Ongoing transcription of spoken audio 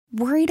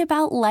Worried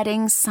about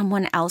letting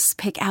someone else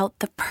pick out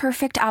the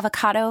perfect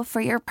avocado for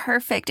your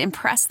perfect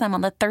impress them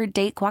on the third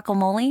date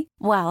guacamole?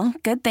 Well,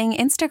 good thing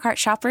Instacart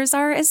shoppers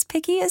are as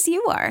picky as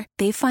you are.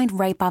 They find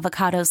ripe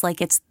avocados like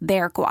it's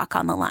their guac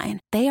on the line.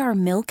 They are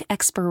milk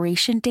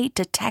expiration date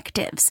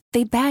detectives.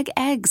 They bag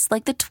eggs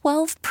like the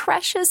 12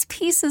 precious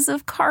pieces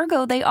of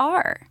cargo they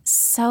are.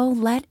 So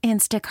let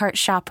Instacart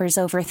shoppers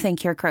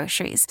overthink your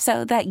groceries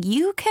so that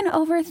you can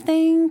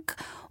overthink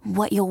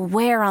what you'll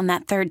wear on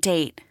that third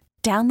date.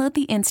 Download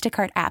the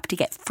Instacart app to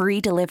get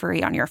free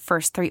delivery on your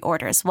first 3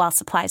 orders while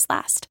supplies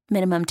last.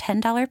 Minimum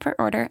 $10 per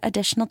order.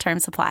 Additional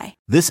terms apply.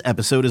 This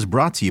episode is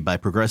brought to you by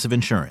Progressive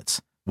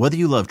Insurance. Whether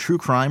you love true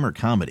crime or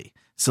comedy,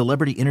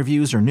 celebrity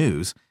interviews or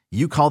news,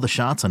 you call the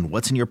shots on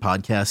what's in your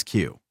podcast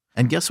queue.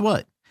 And guess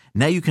what?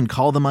 Now you can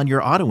call them on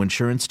your auto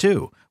insurance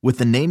too with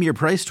the Name Your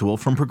Price tool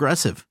from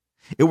Progressive.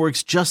 It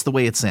works just the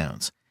way it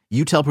sounds.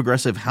 You tell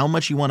Progressive how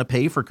much you want to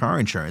pay for car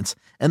insurance,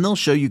 and they'll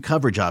show you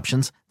coverage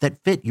options that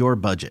fit your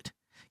budget.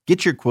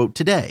 Get your quote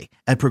today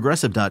at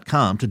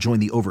Progressive.com to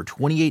join the over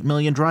 28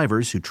 million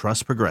drivers who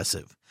trust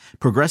Progressive.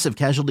 Progressive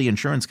Casualty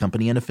Insurance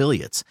Company and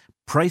Affiliates.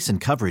 Price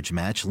and coverage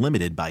match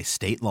limited by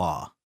state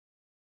law.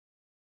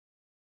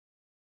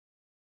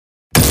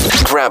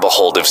 Grab a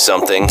hold of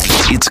something.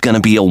 It's going to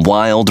be a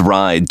wild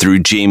ride through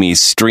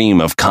Jamie's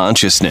stream of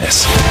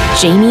consciousness.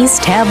 Jamie's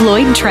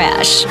Tabloid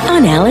Trash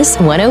on Alice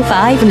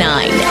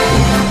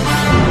 105.9.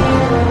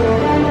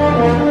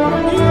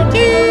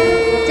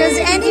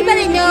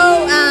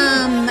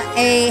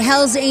 A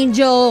Hells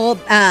Angel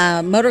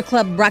Motor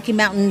Club Rocky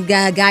Mountain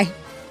guy?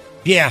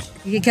 Yeah.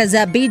 Because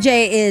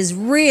BJ is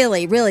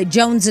really, really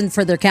jonesing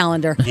for their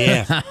calendar.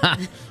 Yeah.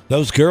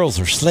 Those girls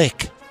are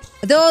slick.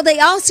 Though they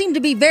all seem to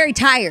be very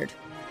tired.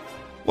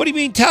 What do you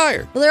mean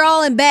tired? Well, they're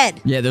all in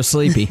bed. Yeah, they're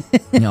sleepy.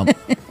 Well.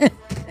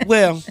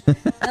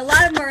 A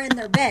lot of them are in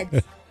their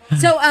beds.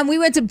 So we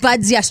went to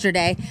Bud's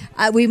yesterday.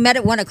 We met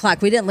at 1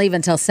 o'clock. We didn't leave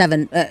until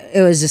 7.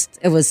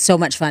 It was so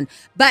much fun.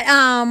 But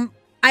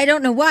I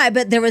don't know why,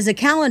 but there was a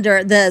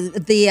calendar.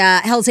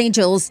 The Hells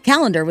Angels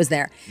calendar was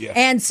there. Yeah.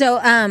 And so,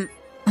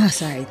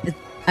 sorry.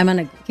 I'm on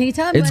a, can you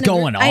tell? It's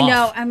going off. I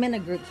know. I'm in a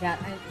group chat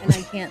and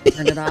I can't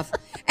turn it off.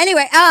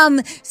 Anyway,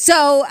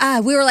 so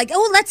we were like,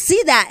 oh, let's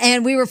see that.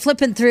 And we were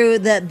flipping through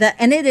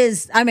and it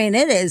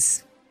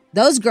is,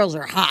 those girls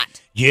are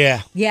hot.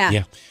 Yeah.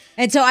 Yeah.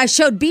 And so I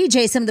showed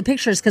BJ some of the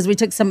pictures because we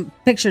took some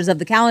pictures of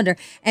the calendar.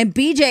 And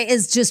BJ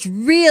is just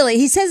really,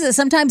 he says that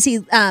sometimes he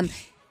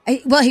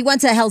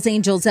wants a Hells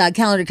Angels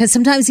calendar because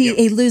sometimes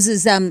he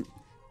loses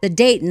the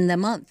date and the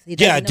month.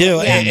 Yeah, I do.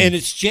 And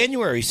it's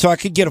January, so I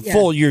could get a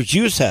full year's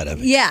use out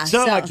of it. Yeah. It's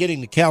not like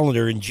getting the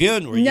calendar in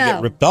June where you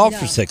get ripped off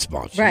for 6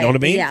 months. Right. You know what I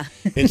mean? Yeah.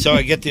 And so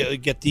I get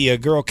the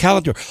girl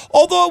calendar.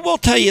 Although I will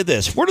tell you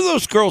this, where do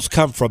those girls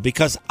come from?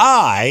 Because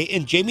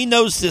and Jamie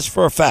knows this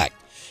for a fact,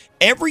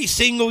 every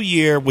single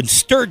year when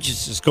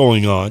Sturgis is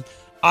going on,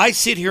 I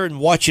sit here and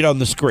watch it on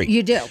the screen.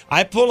 You do.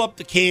 I pull up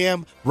the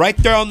cam right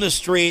there on the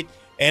street.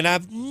 And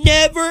I've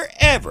never,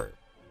 ever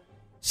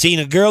seen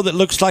a girl that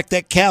looks like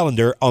that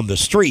calendar on the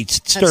streets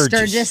at Sturgis.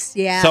 Sturgis,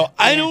 yeah. So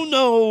I don't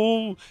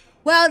know.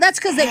 Well, that's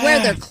because they wear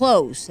their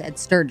clothes at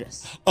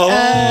Sturgis.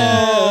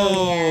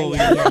 Oh.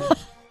 Yeah.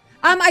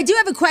 I do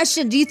have a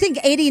question. Do you think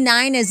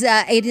 89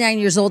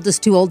 years old is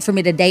too old for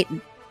me to date?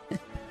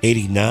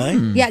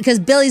 89? Yeah, because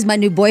Billy's my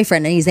new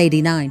boyfriend and he's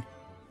 89.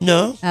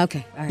 No.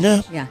 Okay. All right.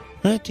 No. Yeah.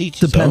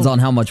 Depends on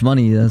how much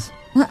money he has.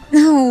 Well,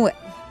 no.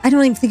 I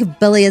don't even think of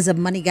Billy as a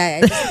money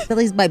guy.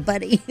 Billy's my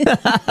buddy.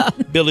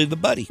 Billy the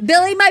buddy.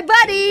 Billy, my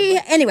buddy.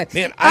 Anyway.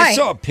 Man, I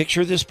saw a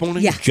picture this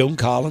morning of Joan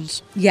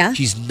Collins. Yeah.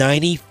 She's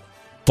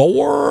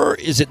 94.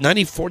 Is it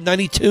 94,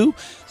 92?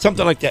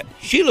 Something like that.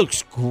 She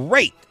looks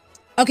great.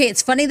 Okay,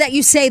 it's funny that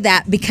you say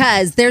that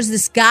because there's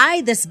this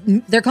guy,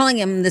 they're calling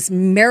him this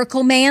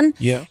miracle man.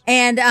 Yeah.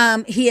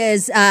 And he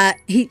is, oh my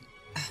God.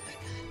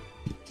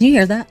 Can you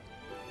hear that?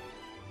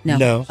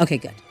 No. Okay,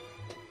 good.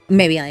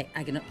 Maybe I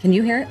can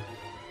you hear it?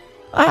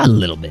 A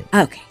little bit.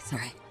 Okay,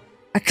 sorry.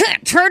 I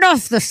can't turn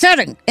off the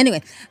setting.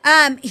 Anyway,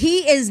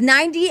 he is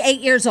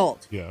 98 years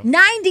old. Yeah.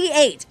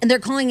 98. And they're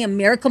calling him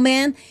Miracle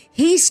Man.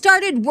 He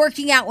started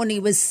working out when he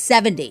was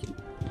 70.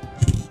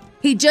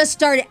 He just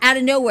started out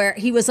of nowhere.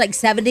 He was like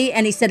 70,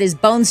 and he said his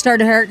bones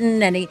started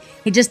hurting, and he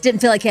just didn't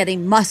feel like he had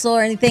any muscle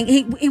or anything.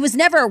 He was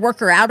never a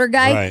worker-outer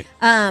guy.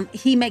 Right.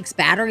 He makes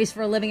batteries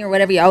for a living or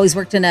whatever. He always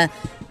worked in a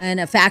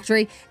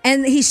factory.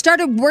 And he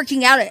started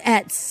working out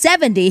at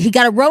 70. He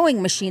got a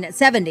rowing machine at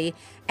 70.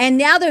 And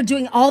now they're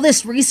doing all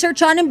this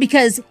research on him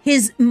because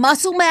his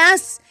muscle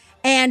mass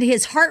and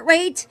his heart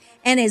rate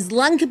and his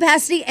lung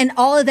capacity and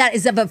all of that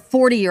is of a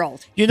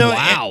 40-year-old. You know,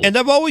 wow. And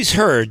I've always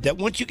heard that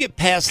once you get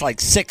past like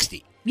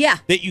 60,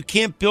 that you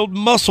can't build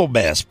muscle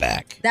mass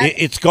back.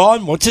 It's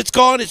gone. Once it's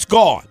gone, it's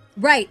gone.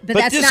 Right, but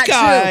that's this not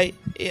guy,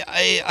 true.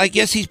 I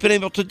guess he's been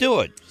able to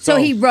do it. So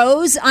he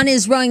rows on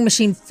his rowing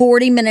machine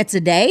 40 minutes a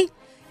day.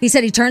 He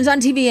said he turns on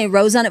TV and he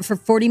rows on it for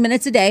 40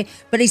 minutes a day.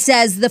 But he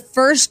says the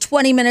first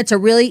 20 minutes are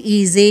really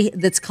easy.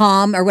 That's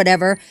calm or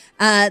whatever.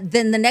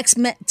 Then the next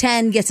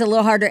 10 gets a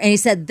little harder. And he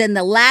said then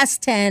the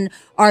last 10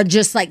 are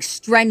just like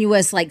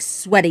strenuous, like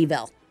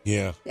Sweatyville.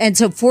 Yeah. And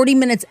so 40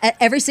 minutes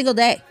every single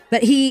day.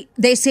 But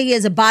they say he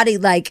has a body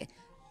like,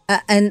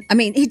 and I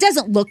mean, he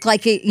doesn't look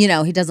like it,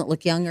 he doesn't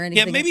look young or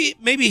anything. Yeah,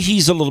 maybe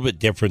he's a little bit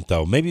different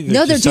though. Maybe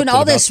they're doing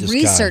all this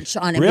research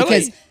on him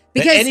really?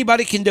 Because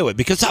anybody can do it.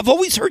 Because I've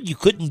always heard you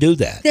couldn't do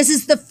that. This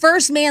is the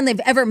first man they've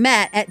ever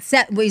met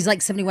he's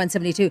like 71,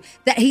 72,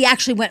 that he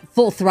actually went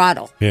full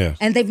throttle. Yeah.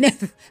 And they've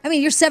never,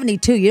 you're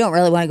 72, you don't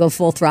really want to go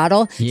full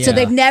throttle. Yeah. So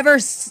they've never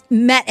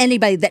met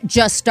anybody that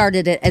just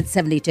started it at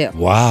 72.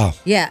 Wow.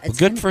 Yeah. Well,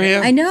 good for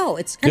him. I know.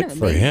 It's kind Good of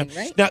for amazing, him.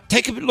 right? Now,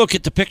 take a look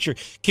at the picture.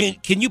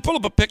 Can you pull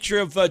up a picture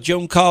of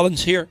Joan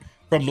Collins here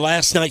from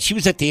last night? She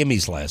was at the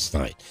Emmys last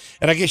night.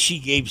 And I guess she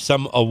gave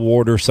some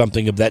award or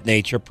something of that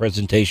nature,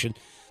 presentation.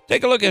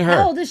 Take a look at her.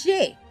 How old is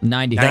she?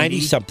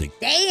 90-something.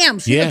 Damn,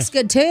 she looks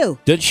good too.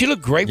 Doesn't she look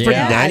great for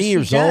 90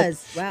 years she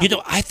does. old?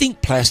 Wow. I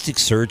think plastic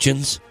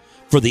surgeons,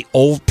 for the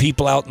old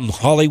people out in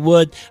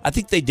Hollywood, I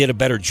think they did a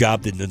better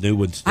job than the new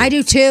ones did. I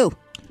do too.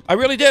 I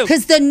really do.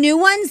 Because the new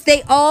ones,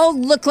 they all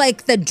look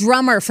like the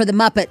drummer for the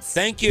Muppets.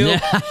 Thank you.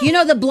 You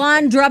know the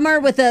blonde drummer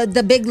with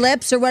the big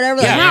lips or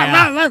whatever?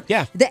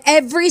 Yeah.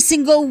 Every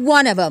single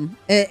one of them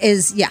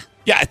is.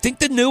 Yeah, I think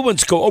the new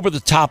ones go over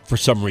the top for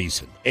some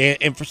reason.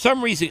 And for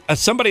some reason,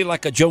 somebody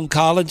like a Joan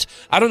Collins,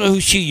 I don't know who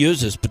she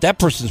uses, but that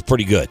person's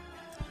pretty good.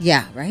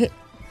 Yeah, right?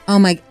 Oh,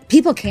 my.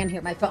 People can't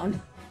hear my phone.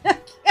 I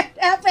can't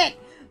help it.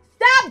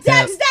 Stop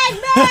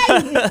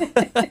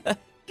texting me!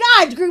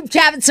 God, group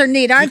chats are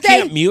neat, aren't they?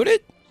 You can't mute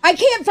it? I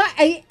can't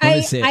find.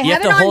 I You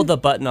have to hold the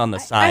button on the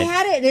side. I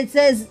had it. It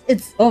says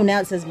it's. Oh,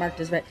 now it says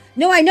marked as red.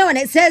 No, I know, and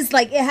it says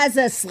like it has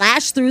a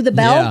slash through the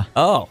bell. Yeah.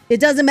 Oh.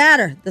 It doesn't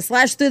matter. The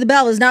slash through the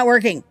bell is not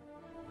working.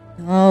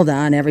 Hold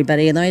on,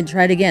 everybody. Let me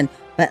try it again.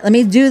 But let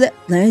me do the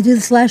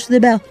slash through the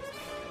bell.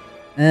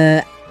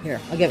 Here,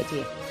 I'll give it to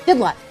you. Good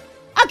luck.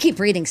 I'll keep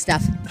reading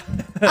stuff.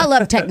 I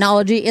love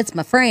technology. It's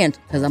my friend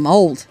because I'm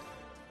old.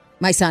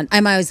 My son.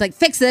 I'm always like,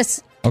 fix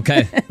this.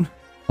 Okay.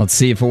 Let's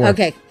see if it works.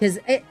 Okay, because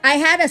I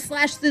had a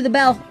slash through the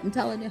bell. I'm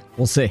telling you.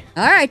 We'll see.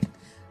 All right.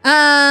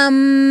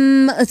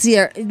 Let's see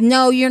here.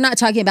 No, you're not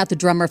talking about the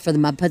drummer for the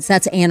Muppets.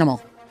 That's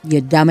Animal. You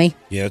dummy.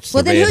 Yeah, it's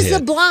well, the then who's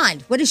redhead. the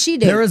blonde? What does she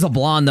do? There is a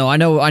blonde, though. I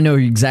know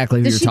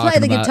exactly who Does you're she talking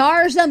play the about.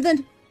 guitar or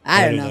something?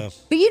 I don't know.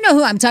 But you know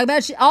who I'm talking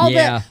about.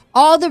 Yeah.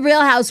 All the Real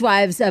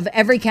Housewives of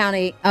every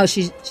county. Oh,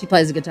 she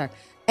plays the guitar.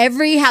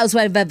 Every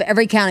housewife of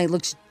every county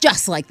looks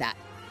just like that.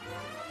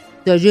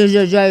 Does you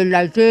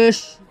like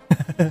this?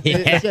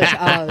 It's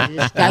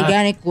just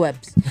gigantic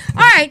whips.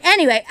 All right.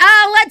 Anyway,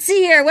 let's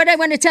see here. What I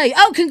want to tell you.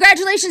 Oh,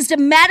 congratulations to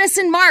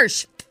Madison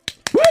Marsh.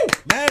 Woo!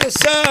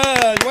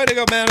 Madison! Way to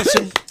go,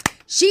 Madison.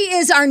 She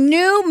is our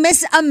new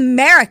Miss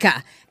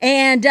America.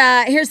 And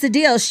here's the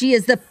deal. She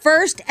is the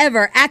first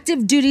ever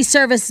active duty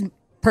service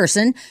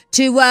person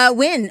to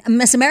win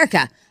Miss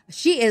America.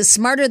 She is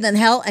smarter than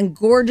hell and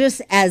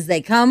gorgeous as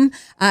they come.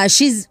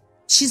 She's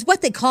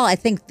what they call, I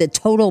think, the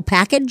total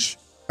package,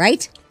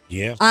 right?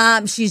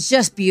 Yeah. She's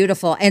just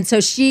beautiful. And so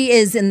she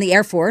is in the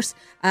Air Force,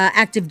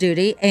 active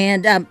duty,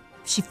 and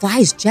she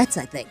flies jets,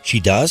 I think. She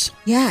does?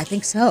 Yeah, I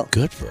think so.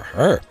 Good for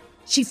her.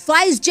 She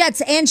flies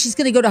jets, and she's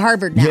going to go to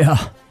Harvard now.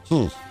 Yeah.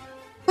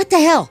 What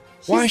the hell?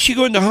 Why is she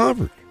going to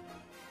Harvard?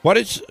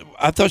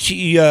 I thought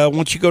she,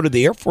 once you go to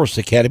the Air Force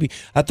Academy,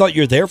 I thought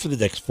you're there for the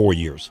next 4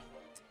 years.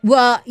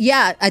 Well,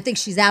 yeah, I think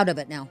she's out of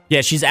it now.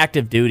 Yeah, she's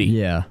active duty.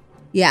 Yeah.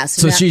 Yeah.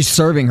 So now, she's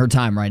serving her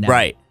time right now.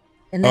 Right.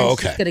 and then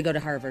okay. she's going to go to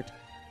Harvard.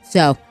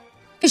 So,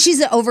 because she's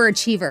an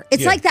overachiever.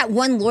 It's like that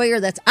one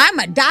lawyer I'm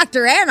a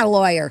doctor and a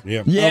lawyer.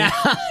 Yeah. Yeah.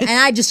 And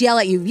I just yell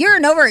at you, you're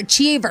an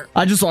overachiever.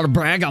 I just want to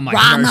brag on my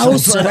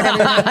Ramos commercials. or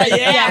whatever.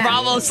 Yeah,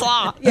 Ramos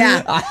Law.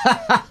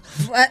 Yeah.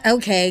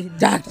 Okay,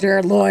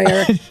 doctor,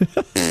 lawyer.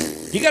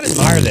 You got to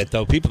admire that,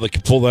 though. People that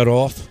can pull that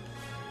off.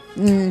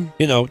 You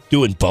know,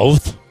 doing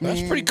both.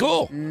 That's pretty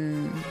cool.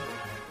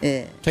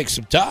 Takes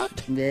some time.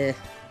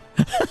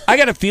 I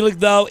got a feeling,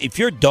 though, if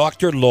you're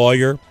doctor,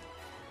 lawyer,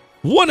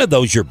 one of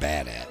those you're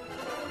bad at.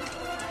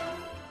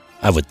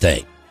 I would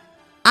think.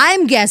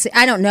 I'm guessing,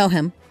 I don't know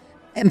him.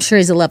 I'm sure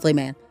he's a lovely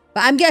man.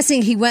 But I'm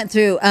guessing he went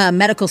through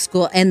medical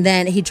school and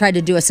then he tried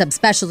to do a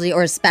subspecialty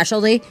or a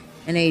specialty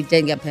and he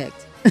didn't get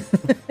picked.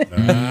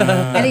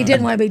 And he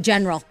didn't want to be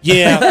general.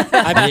 Yeah.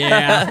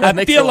 I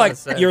Makes feel a lot like of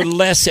sense. you're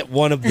less at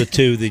one of the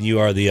two than you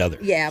are the other.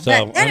 Yeah,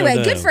 So, but I anyway,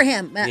 don't good know. for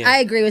him. Yeah. I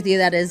agree with you.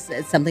 That is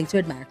something to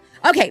admire.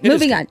 Okay, It is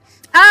moving good. on.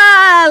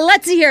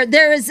 Let's see here.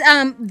 There is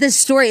this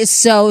story is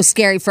so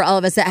scary for all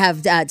of us that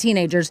have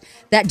teenagers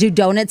that do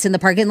donuts in the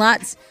parking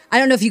lots. I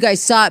don't know if you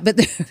guys saw it, but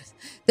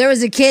there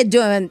was a kid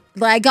doing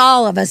like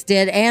all of us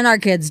did, and our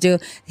kids do.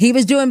 He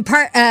was doing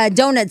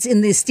donuts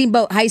in the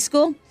Steamboat High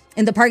School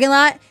in the parking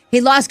lot. He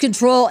lost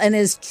control, and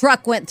his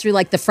truck went through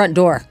like the front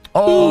door.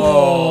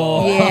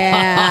 Oh.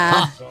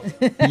 Yeah.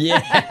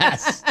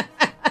 Yes.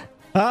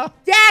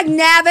 Dag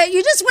nabbit,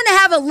 you just want to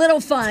have a little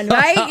fun,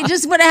 right? You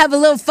just want to have a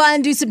little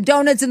fun, do some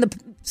donuts in the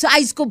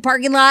high school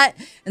parking lot,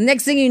 and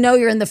next thing you know,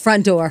 you're in the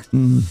front door.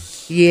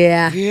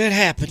 Yeah. It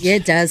happens.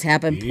 It does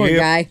happen. Poor Yep.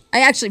 guy. I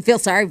actually feel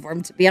sorry for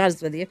him, to be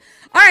honest with you.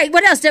 All right,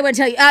 what else did I want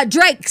to tell you?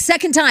 Drake,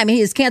 second time. He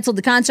has canceled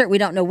the concert. We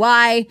don't know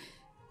why.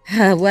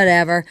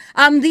 Whatever.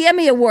 The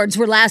Emmy Awards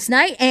were last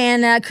night,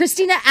 and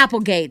Christina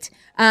Applegate,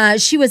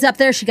 she was up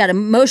there. She got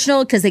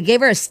emotional because they gave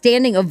her a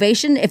standing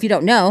ovation. If you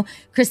don't know,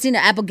 Christina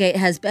Applegate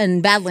has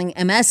been battling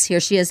MS. Here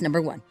she is,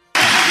 number one.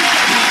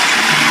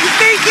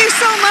 Thank you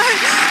so much.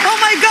 Oh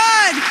my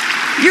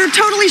God. You're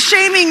totally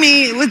shaming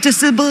me with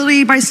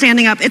disability by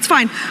standing up. It's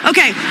fine.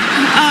 Okay.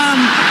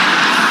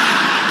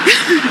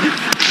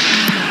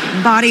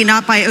 Body,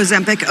 not by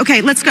Ozempic.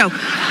 Okay, let's go.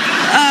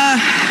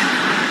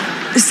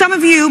 Some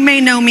of you may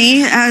know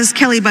me as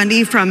Kelly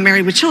Bundy from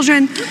Married with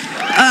Children.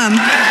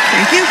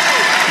 Thank you.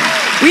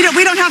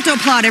 We don't have to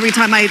applaud every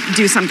time I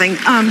do something.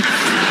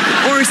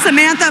 Or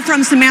Samantha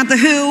from Samantha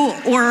Who,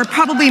 or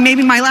probably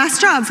maybe my last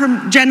job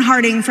from Jen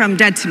Harding from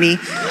Dead to Me.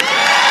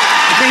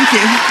 Thank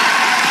you.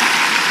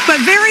 But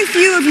very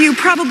few of you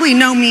probably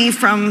know me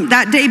from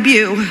that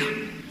debut.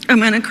 I'm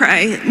gonna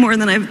cry more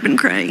than I've been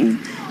crying.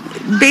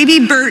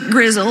 Baby Bert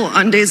Grizzle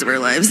on Days of Our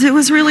Lives. It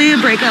was really a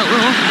breakout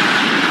role.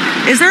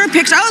 Is there a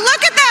picture? Oh,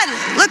 look at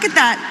that! Look at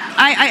that.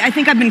 I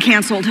think I've been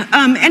canceled.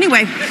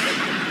 Anyway,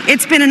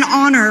 it's been an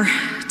honor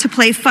to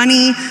play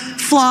funny,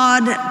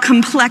 flawed,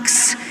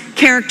 complex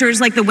characters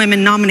like the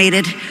women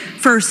nominated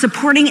for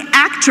supporting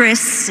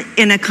actress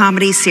in a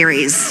comedy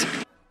series.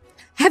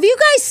 Have you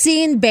guys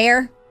seen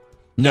Bear?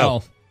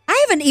 No.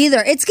 I haven't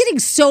either. It's getting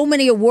so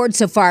many awards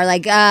so far,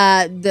 like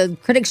the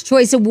Critics'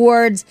 Choice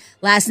Awards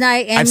last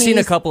night. I've seen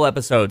a couple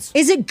episodes.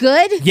 Is it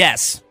good?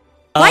 Yes.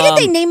 Why did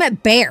they name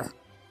it Bear?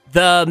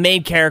 The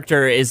main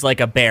character is like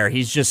a bear.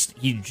 He's just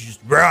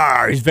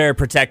rawr. He's very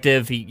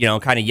protective. He,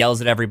 kind of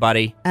yells at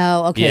everybody.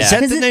 Oh, okay. Yeah. Is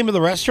that the name of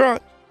the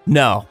restaurant?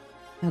 No,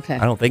 Okay.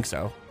 I don't think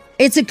so.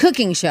 It's a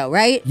cooking show,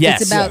 right?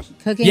 Yes. It's about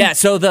cooking? Yeah,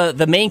 so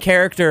the main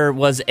character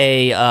was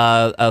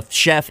a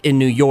chef in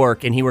New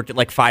York, and he worked at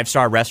like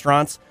 5-star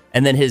restaurants,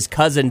 and then his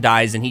cousin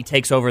dies, and he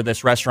takes over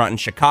this restaurant in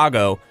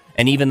Chicago,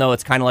 and even though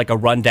it's kind of like a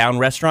rundown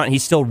restaurant, he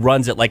still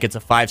runs it like it's a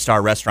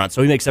 5-star restaurant.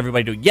 So he makes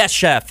everybody do, yes,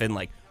 chef, and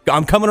like,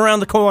 I'm coming around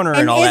the corner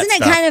and all that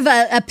stuff. Isn't it kind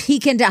of a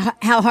peek into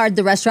how hard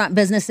the restaurant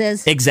business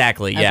is?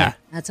 Exactly, yeah. Okay,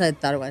 that's what I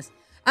thought it was.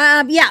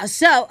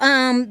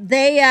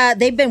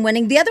 They've been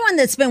winning. The other one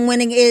that's been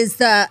winning is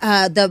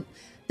the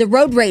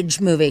Road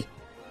Rage movie.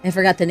 I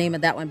forgot the name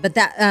of that one, but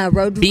that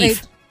Road Beef.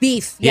 Rage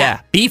Beef.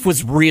 Yeah, Beef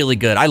was really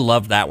good. I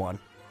loved that one.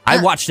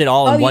 I watched it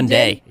all in one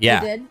day.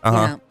 Yeah. You did? Uh-huh.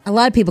 Yeah. A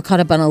lot of people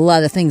caught up on a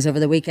lot of things over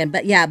the weekend.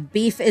 But yeah,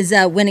 Beef is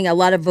winning a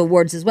lot of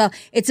awards as well.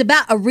 It's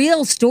about a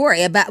real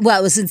story it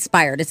was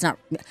inspired.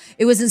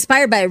 It was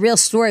inspired by a real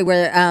story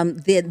where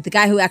the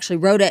guy who actually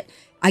wrote it,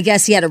 I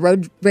guess he had a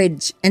road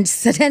rage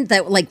incident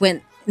that like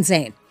went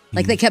insane.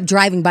 Like they kept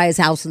driving by his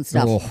house and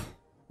stuff.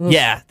 Oh.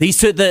 Yeah, these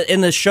two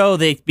in the show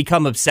they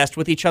become obsessed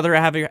with each other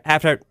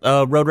after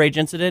a road rage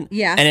incident.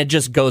 Yeah. And it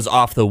just goes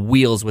off the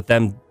wheels with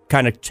them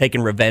kind of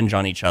taking revenge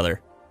on each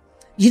other.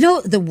 You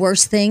know the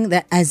worst thing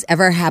that has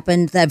ever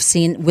happened that I've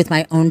seen with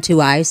my own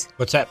two eyes?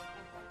 What's that?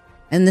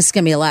 And this is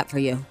going to be a lot for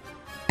you.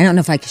 I don't know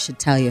if I should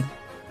tell you.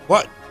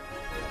 What?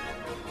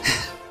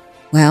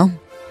 Well,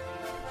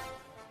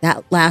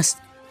 that last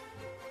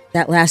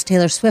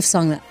Taylor Swift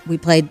song that we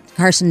played,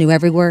 Carson knew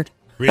every word.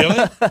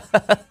 Really?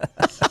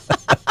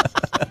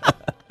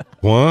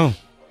 Wow.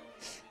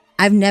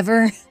 I've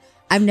never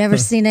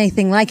seen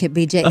anything like it,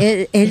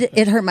 BJ.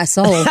 It hurt my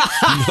soul. No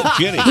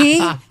kidding.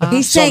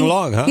 He sang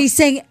along, huh? He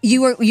sang.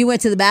 You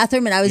went to the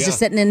bathroom, and I was just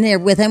sitting in there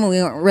with him, and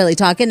we weren't really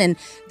talking. And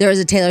there was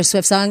a Taylor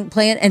Swift song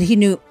playing, and he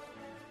knew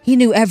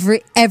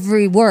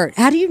every word.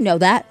 How do you know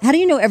that? How do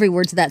you know every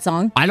word to that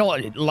song? I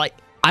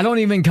don't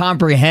even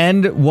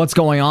comprehend what's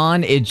going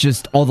on. It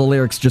just, all the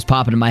lyrics just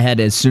pop into my head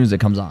as soon as it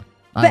comes on.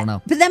 I don't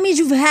know. But that means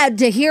you've had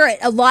to hear it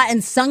a lot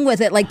and sung with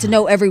it, like to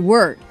know every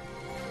word.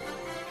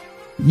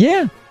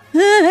 Yeah. You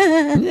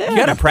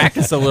got to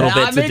practice a little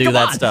bit to do come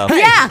that on. stuff. Hey,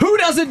 Yeah. Who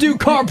doesn't do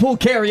carpool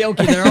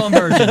karaoke their own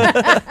version?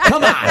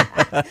 Come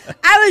on.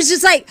 I was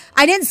just like,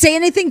 I didn't say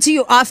anything to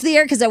you off the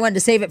air because I wanted to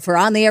save it for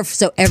on the air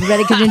so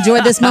everybody could enjoy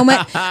this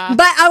moment. But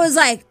I was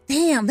like,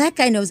 damn, that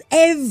guy knows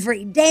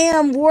every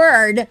damn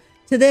word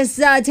to this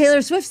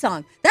Taylor Swift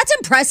song. That's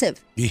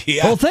impressive.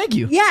 Yeah. Well, thank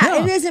you.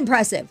 Yeah, it is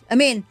impressive. I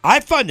mean, I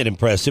find it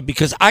impressive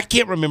because I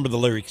can't remember the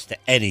lyrics to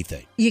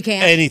anything. you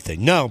can't.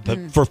 Anything. No,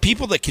 but for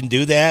people that can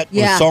do that,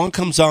 when Yeah. a song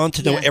comes on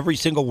to know Yeah. every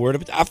single word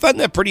of it, I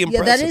find that pretty Yeah,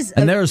 impressive. that is.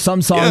 And there are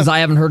some songs I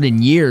haven't heard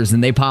in years,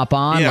 and they pop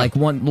on, Yeah. like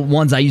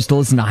ones I used to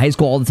listen to high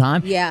school all the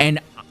time. Yeah. And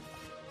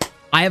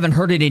I haven't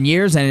heard it in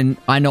years, and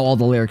I know all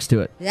the lyrics to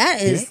it.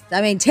 That is. I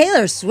mean,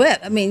 Taylor Swift.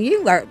 I mean,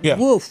 you are. Yeah.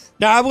 Woof.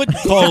 Now, I wouldn't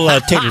call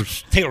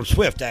Taylor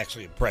Swift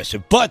actually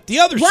impressive, but the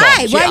other Why?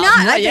 songs. Why yeah. not?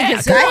 I Yeah, think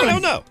it's. come I I think-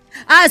 don't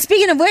know.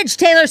 Speaking of which,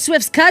 Taylor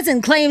Swift's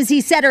cousin claims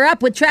he set her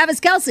up with Travis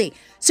Kelce.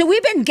 So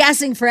we've been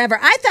guessing forever.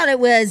 I thought it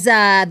was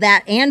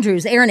that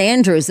Aaron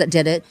Andrews that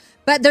did it,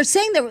 But they're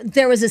saying that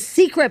there was a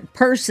secret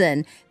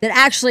person that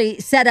actually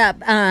set up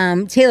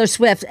Taylor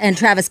Swift and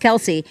Travis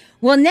Kelce.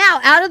 Well, now,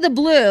 out of the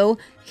blue,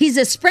 he's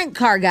a sprint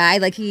car guy.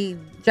 Like, he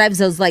drives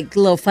those, like,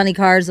 little funny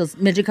cars, those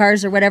midget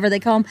cars or whatever they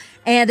call them.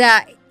 And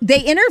they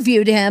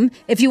interviewed him,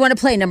 if you want to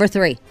play number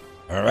 3.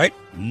 All right,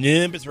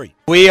 number 3.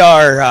 We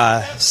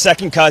are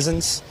second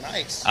cousins.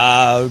 Nice.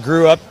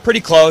 Grew up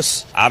pretty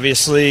close.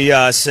 Obviously,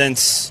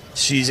 since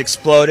she's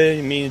exploded,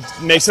 I mean,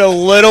 it makes it a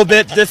little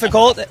bit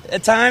difficult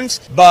at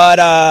times. But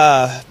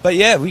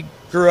yeah, we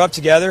grew up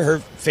together. Her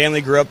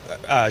family grew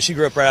up. She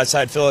grew up right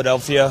outside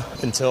Philadelphia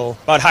up until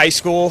about high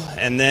school,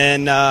 and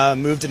then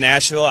moved to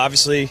Nashville.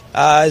 Obviously,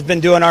 has been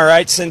doing all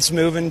right since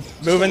moving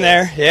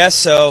there. Yeah,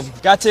 so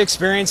got to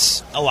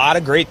experience a lot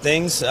of great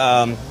things.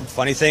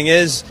 Funny thing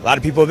is, a lot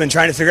of people have been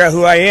trying to figure out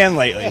who I am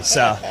lately.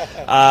 So,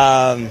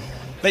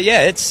 but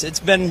yeah, it's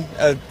been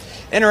a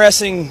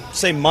interesting,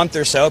 say, month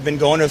or so. Been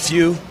going to a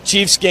few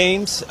Chiefs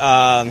games.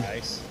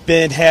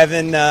 Been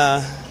having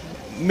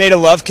made a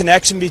love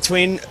connection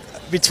between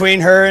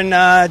her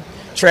and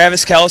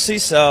Travis Kelce.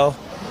 So,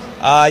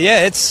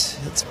 yeah,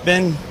 it's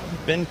been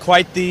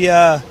quite the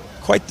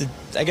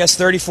I guess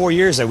 34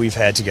 years that we've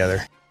had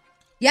together.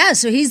 Yeah,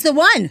 so he's the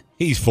one.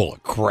 He's full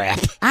of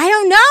crap. I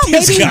don't know.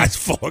 This Maybe guy's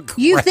full of crap.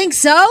 You think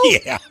so?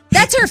 Yeah.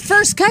 That's her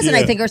first cousin,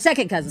 I think, or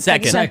second cousin.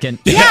 Second.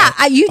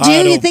 Yeah, you do?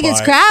 You think it's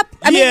crap?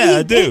 I mean,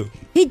 I do.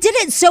 He did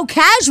it so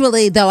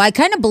casually, though. I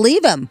kind of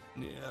believe him.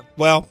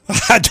 Well,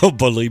 I don't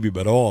believe him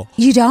at all.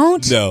 You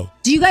don't? No.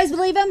 Do you guys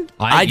believe him?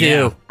 I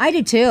do. I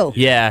do, too.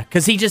 Yeah,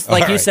 because he just,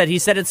 like you said, he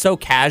said it so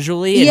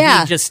casually. And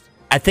he just,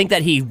 I think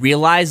that he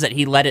realized that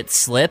he let it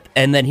slip,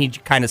 and then he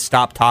kind of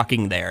stopped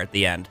talking there at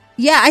the end.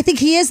 Yeah, I think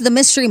he is the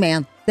mystery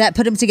man that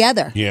put him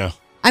together. Yeah.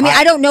 I mean,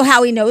 I don't know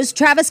how he knows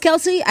Travis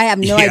Kelce. I have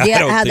no idea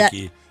how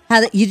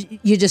that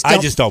you just don't.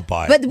 I just don't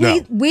buy But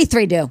it. we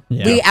three do.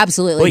 Yeah. We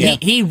absolutely do.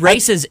 He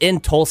races in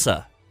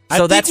Tulsa.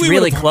 So that's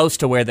really close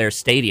to where their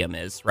stadium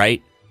is,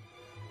 right?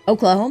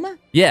 Oklahoma?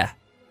 Yeah.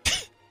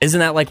 Isn't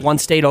that like one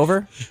state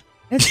over?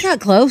 It's not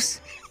close.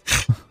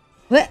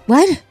 What?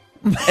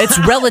 It's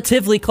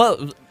relatively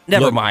close.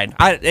 Never mind.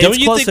 It's don't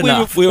you close think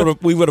enough.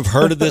 we would have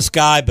heard of this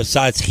guy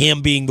besides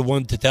him being the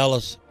one to tell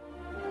us?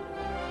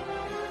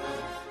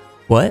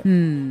 What?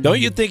 Don't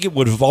you think it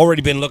would have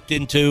already been looked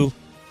into,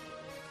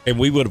 and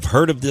we would have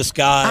heard of this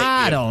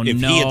guy? I don't know. If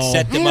he had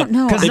set them up,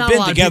 because they've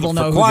been together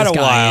for quite a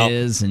while.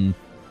 And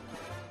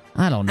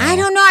I don't know. I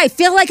don't know. I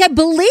feel like I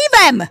believe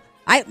him.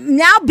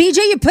 Now, BJ,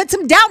 you put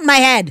some doubt in my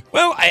head.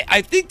 Well,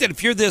 I think that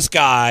if you're this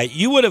guy,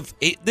 you would have.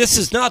 This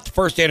is not the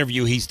first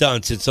interview he's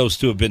done since those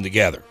two have been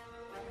together.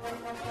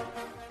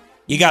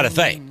 You got to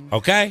think,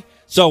 okay?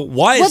 So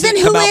why is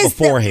it come out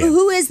beforehand?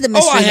 Who is the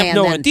mystery man? I have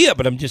no idea,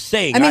 but I'm just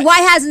saying. I mean, why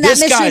hasn't that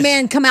mystery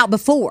man come out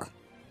before?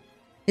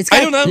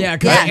 I don't know. Yeah,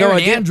 because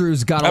Erin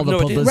Andrews got all the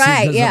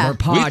publicity because of her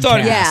podcast, we thought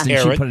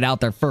and she put it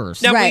out there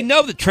first. Now, we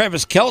know that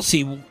Travis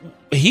Kelce,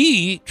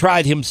 he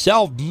tried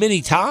himself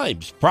many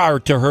times prior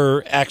to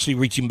her actually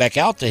reaching back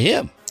out to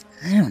him.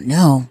 I don't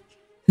know.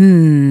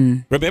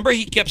 Remember,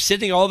 he kept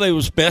sending all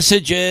those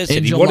messages,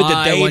 and he wanted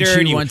to date her,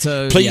 and he went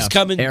to, please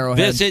come and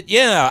visit.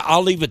 Yeah,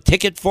 I'll leave a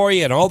ticket for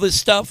you and all this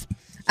stuff.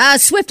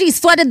 Swifties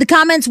flooded the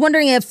comments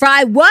wondering if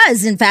Fry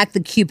was, in fact, the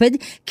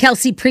Cupid.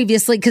 Kelce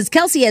previously, because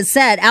Kelce has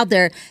said out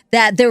there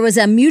that there was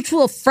a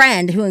mutual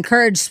friend who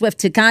encouraged Swift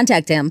to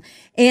contact him.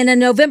 In a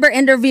November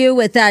interview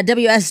with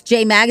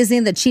WSJ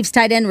Magazine, the Chiefs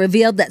tight end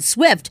revealed that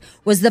Swift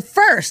was the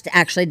first,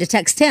 actually, to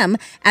text him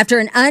after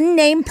an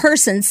unnamed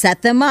person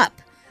set them up.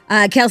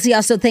 Kelce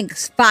also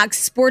thanks Fox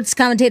Sports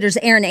commentators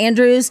Erin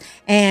Andrews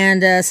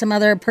and some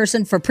other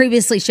person for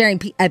previously sharing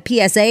a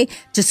PSA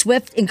to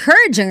Swift,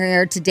 encouraging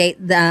her to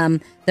date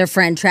their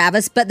friend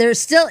Travis. But there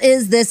still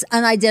is this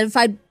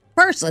unidentified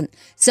person.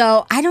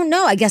 So I don't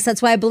know. I guess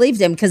that's why I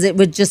believed him, because it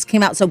just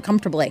came out so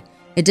comfortably.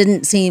 It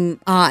didn't seem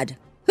odd.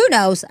 Who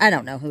knows? I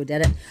don't know who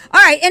did it.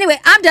 All right. Anyway,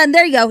 I'm done.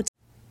 There you go.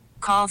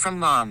 Call from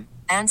mom.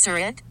 Answer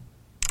it.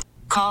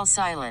 Call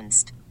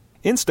silenced.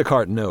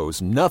 Instacart knows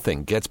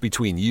nothing gets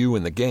between you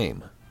and the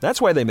game.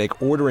 That's why they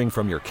make ordering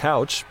from your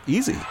couch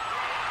easy.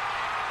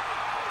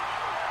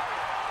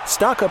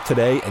 Stock up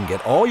today and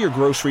get all your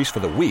groceries for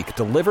the week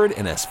delivered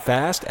in as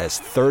fast as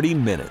 30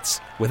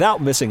 minutes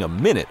without missing a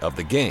minute of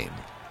the game.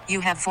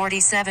 You have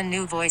 47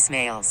 new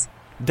voicemails.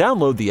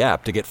 Download the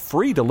app to get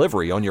free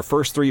delivery on your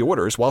first 3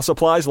 orders while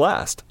supplies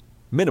last.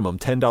 Minimum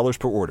 $10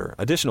 per order.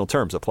 Additional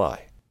terms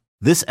apply.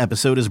 This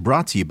episode is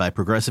brought to you by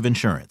Progressive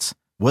Insurance.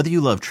 Whether you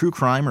love true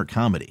crime or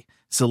comedy,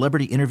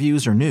 celebrity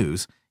interviews or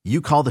news,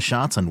 you call the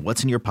shots on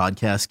what's in your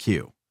podcast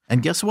queue.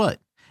 And guess what?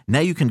 Now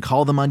you can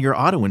call them on your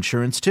auto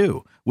insurance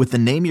too with the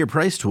Name Your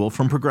Price tool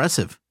from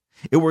Progressive.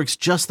 It works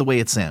just the way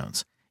it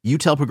sounds. You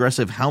tell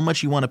Progressive how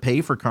much you want to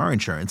pay for car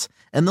insurance,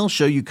 and they'll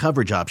show you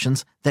coverage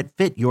options that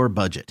fit your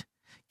budget.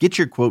 Get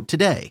your quote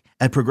today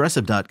at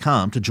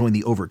Progressive.com to join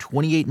the over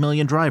 28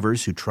 million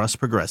drivers who trust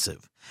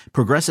Progressive.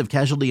 Progressive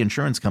Casualty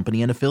Insurance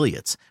Company and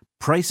Affiliates.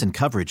 Price and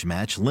coverage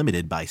match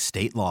limited by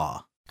state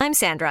law. I'm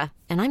Sandra,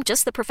 and I'm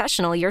just the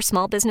professional your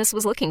small business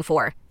was looking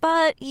for.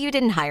 But you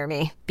didn't hire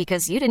me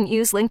because you didn't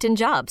use LinkedIn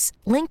Jobs.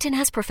 LinkedIn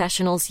has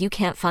professionals you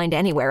can't find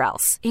anywhere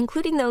else,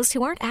 including those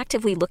who aren't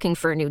actively looking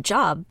for a new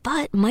job,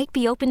 but might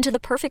be open to the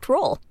perfect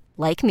role,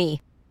 like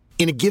me.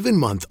 In a given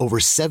month, over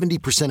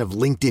 70% of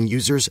LinkedIn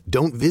users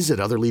don't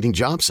visit other leading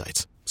job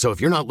sites. So if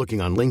you're not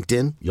looking on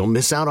LinkedIn, you'll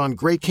miss out on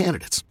great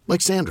candidates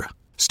like Sandra.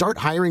 Start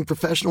hiring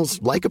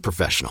professionals like a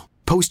professional.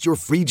 Post your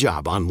free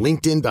job on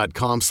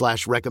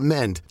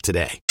linkedin.com/recommend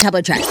today.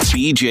 Tabloid track.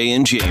 BJ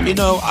and Jamie. You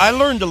know, I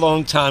learned a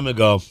long time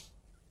ago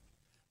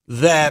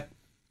that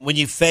when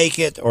you fake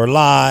it or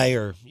lie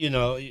or,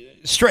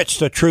 stretch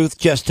the truth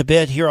just a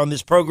bit here on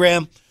this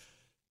program,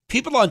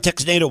 people on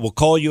Texnado will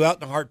call you out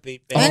in a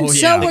heartbeat. Man. And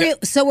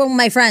so were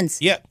my friends.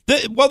 Yeah.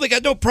 They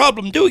got no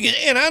problem doing it,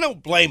 and I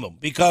don't blame them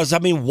because,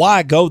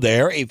 why go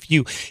there if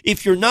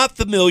you're not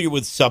familiar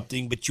with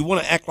something, but you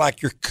want to act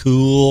like you're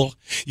cool,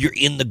 you're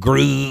in the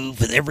groove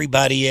with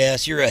everybody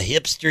else, you're a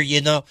hipster,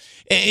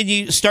 and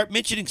you start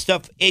mentioning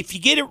stuff. If you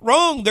get it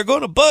wrong, they're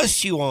going to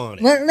bust you on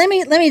it. Well, let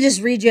me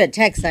just read you a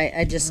text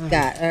I just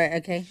got. All right,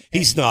 okay.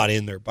 He's not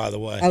in there, by the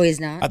way. Oh, he's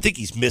not? I think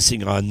he's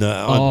missing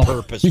on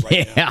purpose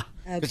right now.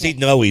 Because Okay. he'd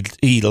know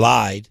he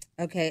lied.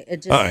 Okay, it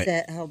just All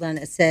said, hold on.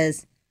 It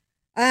says,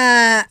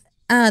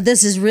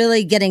 this is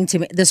really getting to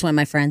me. This one,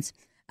 my friends.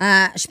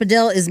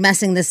 Spadil is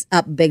messing this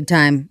up big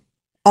time.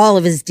 All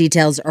of his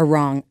details are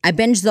wrong. I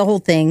binged the whole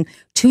thing,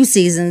 2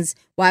 seasons,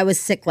 while I was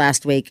sick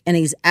last week, and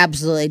he's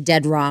absolutely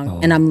dead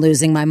wrong, and I'm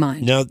losing my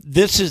mind. Now,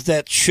 this is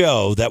that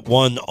show that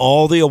won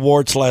all the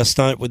awards last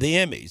night with the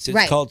Emmys. It's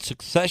Right. called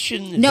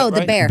Succession? Is No, that The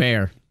right? Bear.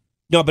 Bear.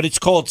 No, but it's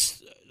called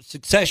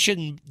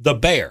Succession, The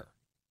Bear.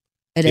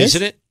 It is?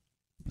 Isn't it?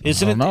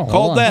 Isn't I it don't know.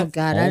 called Hold that? on. Oh,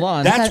 God. Hold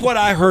on. That's what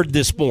I heard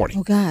this morning.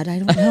 Oh, God, I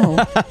don't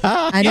know.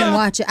 I didn't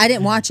watch it. I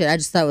didn't watch it. I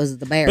just thought it was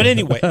The Bear. But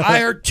anyway, I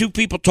heard 2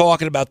 people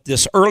talking about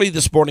this early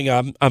this morning.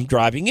 I'm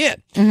driving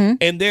in,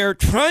 and they're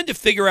trying to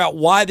figure out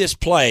why this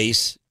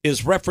place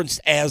is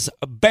referenced as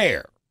a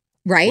bear.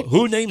 Right?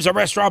 Who names a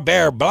restaurant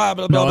Bear? Blah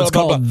blah blah. No, it's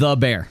blah, called blah. The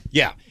Bear.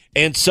 Yeah,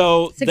 and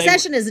so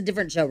Succession is a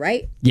different show,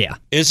 right? Yeah.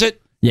 Is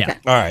it? Yeah.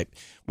 All right.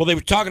 Well, they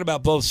were talking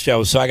about both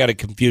shows, so I got it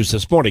confused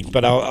this morning.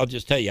 But I'll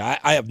just tell you,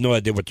 I have no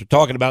idea what they're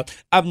talking about.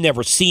 I've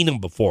never seen them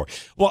before.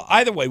 Well,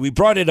 either way, we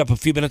brought it up a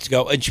few minutes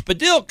ago, and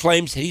Spadil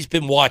claims that he's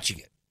been watching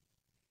it.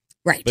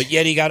 Right. But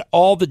yet he got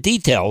all the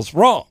details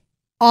wrong.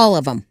 All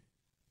of them.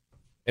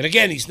 And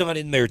again, he's not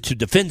in there to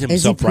defend Is he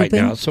himself right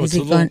pooping? now. So Is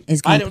it's a he little. going-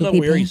 is he I going don't know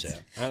poopy where he's pants?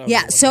 at. I don't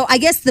Yeah, know. so I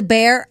guess The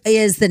Bear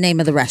is the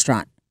name of the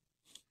restaurant.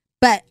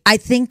 But I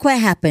think what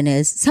happened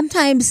is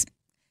sometimes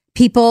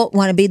people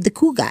want to be the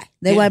cool guy.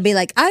 They want to be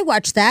like, I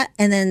watched that,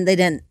 and then they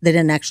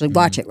didn't actually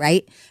watch it,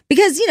 right?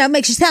 Because it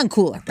makes you sound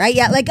cooler, right?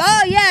 Yeah, like,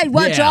 oh yeah, I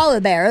watched all of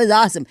The Bear. It was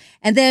awesome.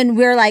 And then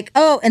we're like,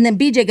 oh, and then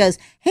BJ goes,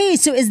 hey,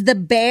 so is The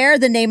Bear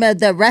the name of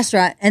the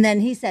restaurant? And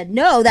then he said,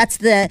 no, that's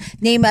the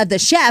name of the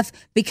chef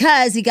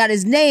because he got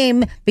his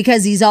name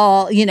because he's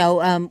all,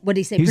 what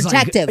do you say, He's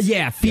protective.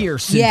 like,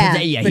 fierce. and Yeah,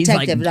 he's protective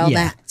like, and all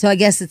that. So I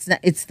guess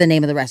it's the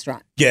name of the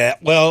restaurant. Yeah,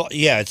 well,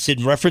 yeah, it's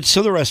in reference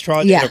to the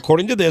restaurant. Yeah. And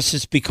according to this,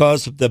 it's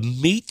because of the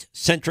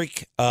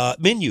meat-centric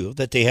menu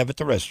that they have at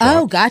the restaurant.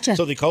 Oh, gotcha.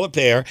 So they call it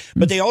Bear.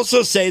 But they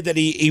also say that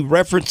he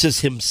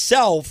references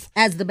himself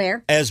As the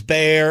bear. as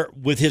Bear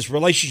with his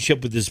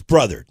relationship with his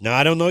brother. Now,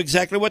 I don't know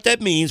exactly what that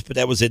means, but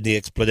that was in the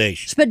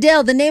explanation.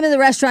 Spadil, the name of the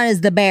restaurant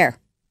is The Bear.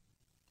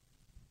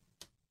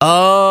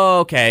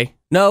 Oh, okay.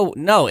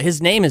 No,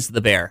 his name is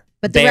the Bear.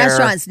 But the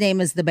restaurant's name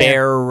is The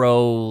Bear.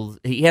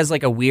 He has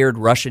like a weird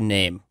Russian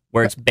name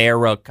where it's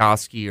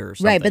Barakovsky or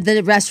something. Right, but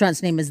the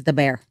restaurant's name is The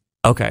Bear.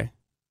 Okay.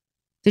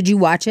 Did you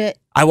watch it?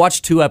 I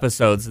watched 2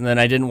 episodes and then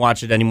I didn't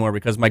watch it anymore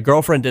because my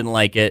girlfriend didn't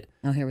like it.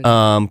 Oh, here we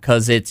go.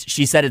 Because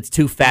she said it's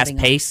too fast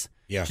paced.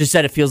 Yeah. She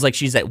said it feels like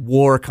she's at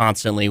war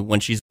constantly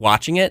when she's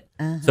watching it.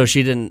 So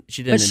she didn't.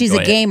 But she's enjoy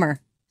a it. gamer,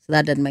 so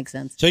that doesn't make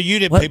sense. So you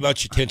didn't pay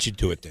much attention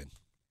to it then?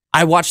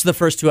 I watched the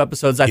first 2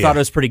 episodes. I thought it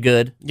was pretty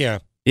good. Yeah.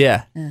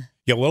 Yeah.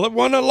 Yeah, well, it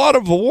won a lot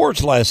of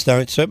awards last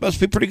night, so it must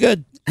be pretty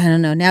good. I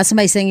don't know. Now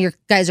somebody's saying your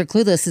guys are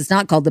clueless. It's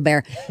not called The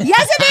Bear.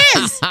 Yes, it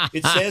is.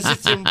 It says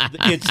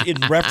it's in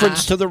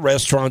reference to the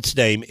restaurant's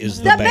name is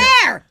the The Bear.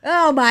 Bear.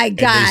 Oh my And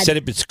God. they said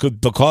it's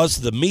good because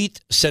of the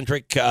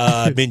meat-centric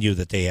menu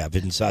that they have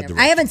inside the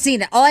I haven't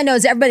seen it. All I know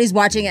is everybody's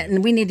watching it,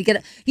 and we need to get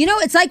it.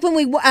 It's like when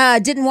we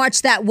didn't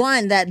watch that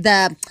one that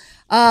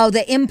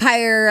the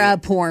Empire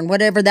porn,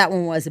 whatever that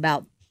one was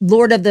about,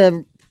 Lord of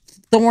the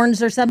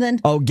Thorns or something.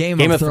 Oh, Game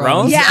of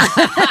Thrones. Yeah.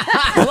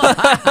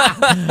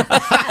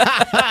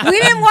 We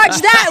didn't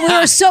watch that. We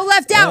were so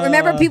left out.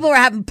 Remember, people were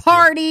having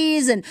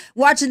parties and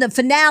watching the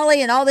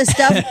finale and all this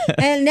stuff.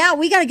 And now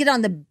we got to get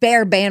on the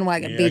Bear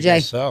bandwagon, BJ. I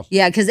guess so.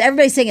 Yeah, because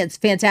everybody's saying it's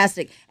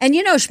fantastic. And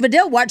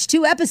Spadil watched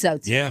 2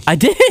 episodes. Yeah. I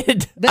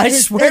did. But I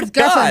his swear to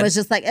girlfriend God. was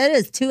just like, it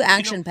is too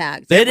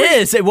action-packed. It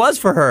is. It was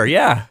for her,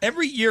 yeah.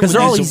 Every year Because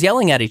they're when always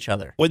yelling at each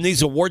other. When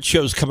these award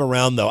shows come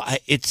around, though,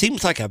 it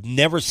seems like I've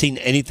never seen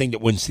anything that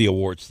wins the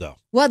awards, though.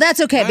 Well, that's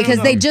okay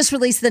because they just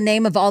released the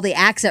name of all the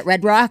acts at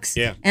Red Rocks.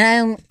 Yeah.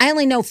 And I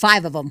only know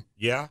 5 of them.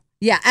 Yeah?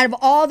 Yeah, out of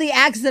all the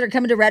acts that are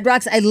coming to Red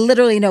Rocks, I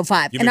literally know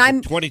 5. You and mean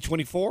I'm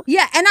 2024?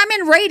 Yeah, and I'm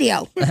in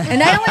radio.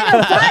 And I only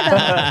know 5 of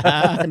them.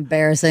 That's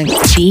embarrassing.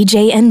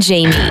 BJ and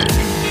Jamie.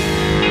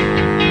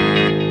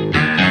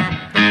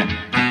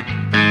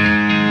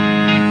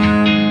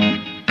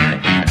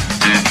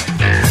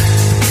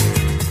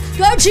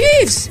 Go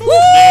Chiefs!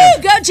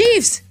 Woo! Go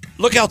Chiefs!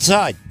 Look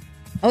outside.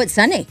 Oh, it's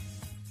sunny.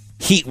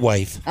 Heat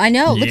wave. I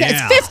know. Look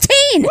at it's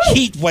 15.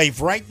 Heat wave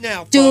right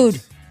now, dude.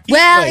 folks.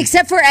 Well,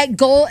 except for at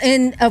goal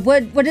in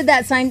what did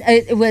that sign?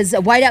 It was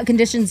whiteout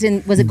conditions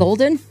in. Was it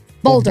Golden?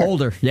 Boulder.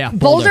 Boulder, yeah.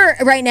 Boulder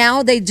right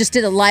now. They just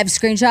did a live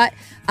screenshot,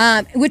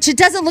 which it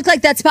doesn't look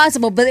like that's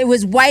possible, but it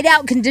was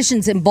whiteout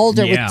conditions in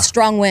Boulder with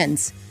strong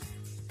winds.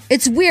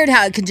 It's weird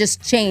how it can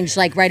just change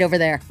like right over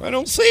there. I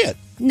don't see it.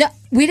 No,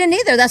 we didn't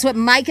either. That's what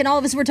Mike and all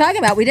of us were talking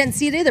about. We didn't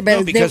see it either, but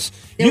No, because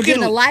they were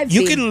doing a live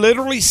you feed. can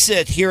literally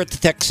sit here at the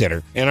tech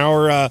center and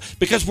our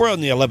because we're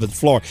on the 11th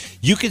floor.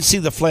 You can see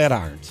the flat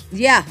irons.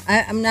 Yeah,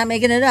 I'm not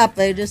making it up.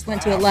 I just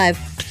went to it live.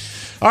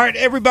 All right,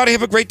 everybody,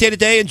 have a great day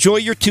today. Enjoy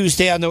your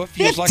Tuesday. I know it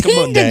feels like a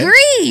 15 Monday.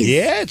 degrees.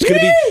 Yeah, it's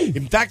going to be.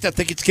 In fact, I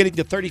think it's getting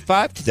to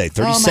 35 today.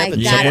 37. Oh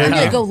my God! I'm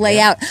gonna go lay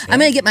out. I'm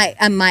gonna get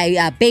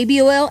my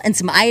baby oil and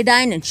some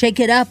iodine and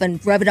shake it up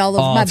and rub it all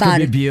over my it's gonna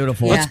body. be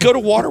beautiful. Let's go to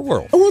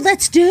Waterworld. Oh,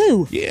 let's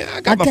do. Yeah,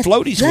 I got my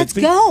floaties Let's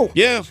with me. go.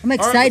 Yeah, I'm All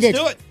right, excited.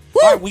 let's do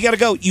it. All right, we got to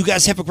go. You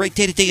guys have a great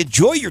day today.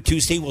 Enjoy your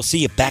Tuesday. We'll see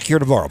you back here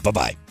tomorrow.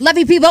 Bye-bye. Love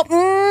you, people.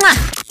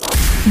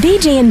 Mwah.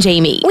 BJ and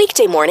Jamie.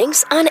 Weekday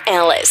mornings on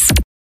Alice.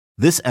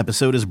 This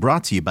episode is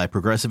brought to you by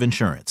Progressive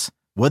Insurance.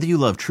 Whether you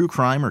love true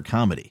crime or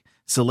comedy,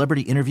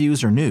 celebrity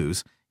interviews or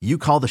news, you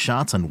call the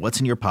shots on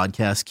what's in your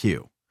podcast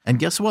queue. And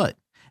guess what?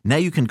 Now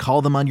you can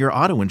call them on your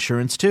auto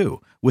insurance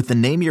too with the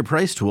Name Your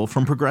Price tool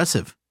from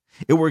Progressive.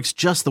 It works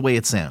just the way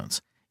it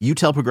sounds. You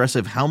tell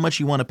Progressive how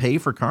much you want to pay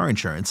for car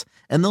insurance,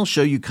 and they'll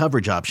show you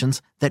coverage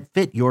options that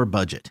fit your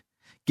budget.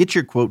 Get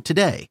your quote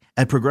today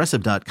at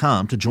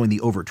Progressive.com to join the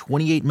over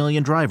 28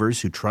 million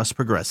drivers who trust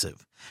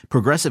Progressive.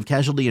 Progressive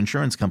Casualty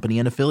Insurance Company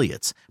and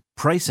Affiliates.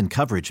 Price and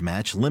coverage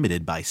match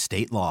limited by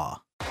state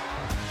law.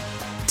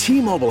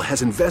 T-Mobile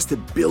has invested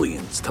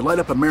billions to light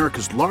up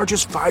America's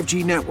largest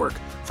 5G network,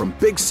 from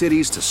big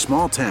cities to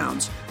small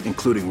towns,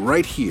 including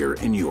right here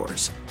in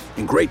yours.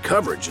 And great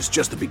coverage is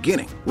just the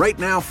beginning. Right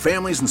now,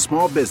 families and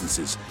small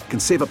businesses can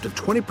save up to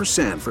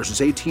 20%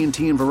 versus AT&T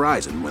and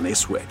Verizon when they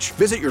switch.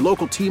 Visit your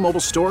local T-Mobile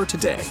store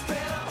today.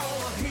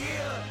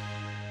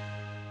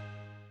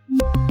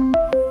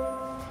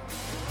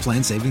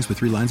 Plan savings with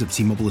 3 lines of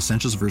T-Mobile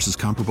Essentials versus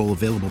comparable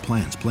available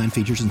plans. Plan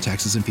features and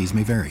taxes and fees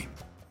may vary.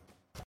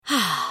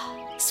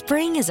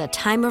 Spring is a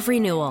time of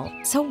renewal,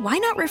 so why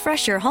not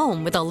refresh your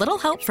home with a little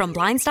help from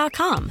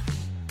Blinds.com?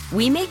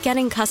 We make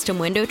getting custom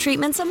window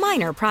treatments a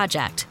minor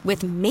project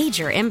with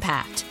major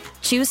impact.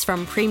 Choose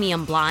from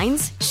premium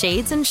blinds,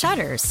 shades, and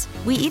shutters.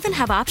 We even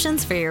have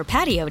options for your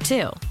patio,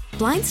 too.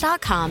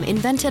 Blinds.com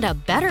invented a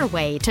better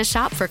way to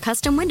shop for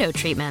custom window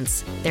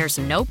treatments. There's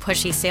no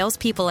pushy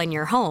salespeople in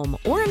your home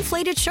or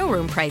inflated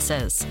showroom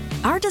prices.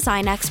 Our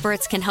design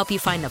experts can help you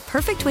find the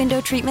perfect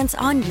window treatments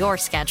on your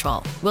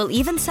schedule. We'll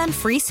even send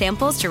free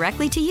samples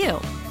directly to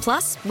you.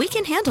 Plus, we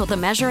can handle the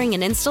measuring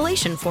and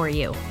installation for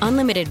you.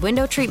 Unlimited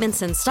window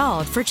treatments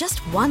installed for just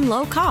one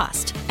low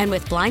cost. And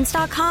with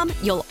Blinds.com,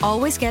 you'll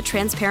always get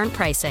transparent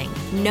pricing.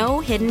 No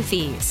hidden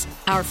fees.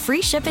 Our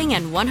free shipping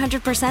and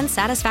 100%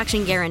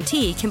 satisfaction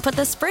guarantee can put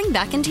the spring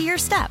back into your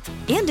step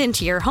and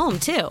into your home,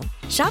 too.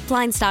 Shop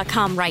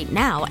Blinds.com right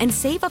now and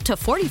save up to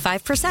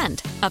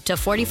 45%. Up to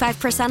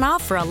 45%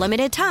 off for a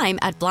limited time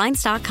at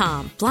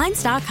Blinds.com.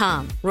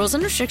 Blinds.com. Rules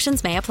and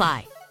restrictions may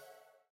apply.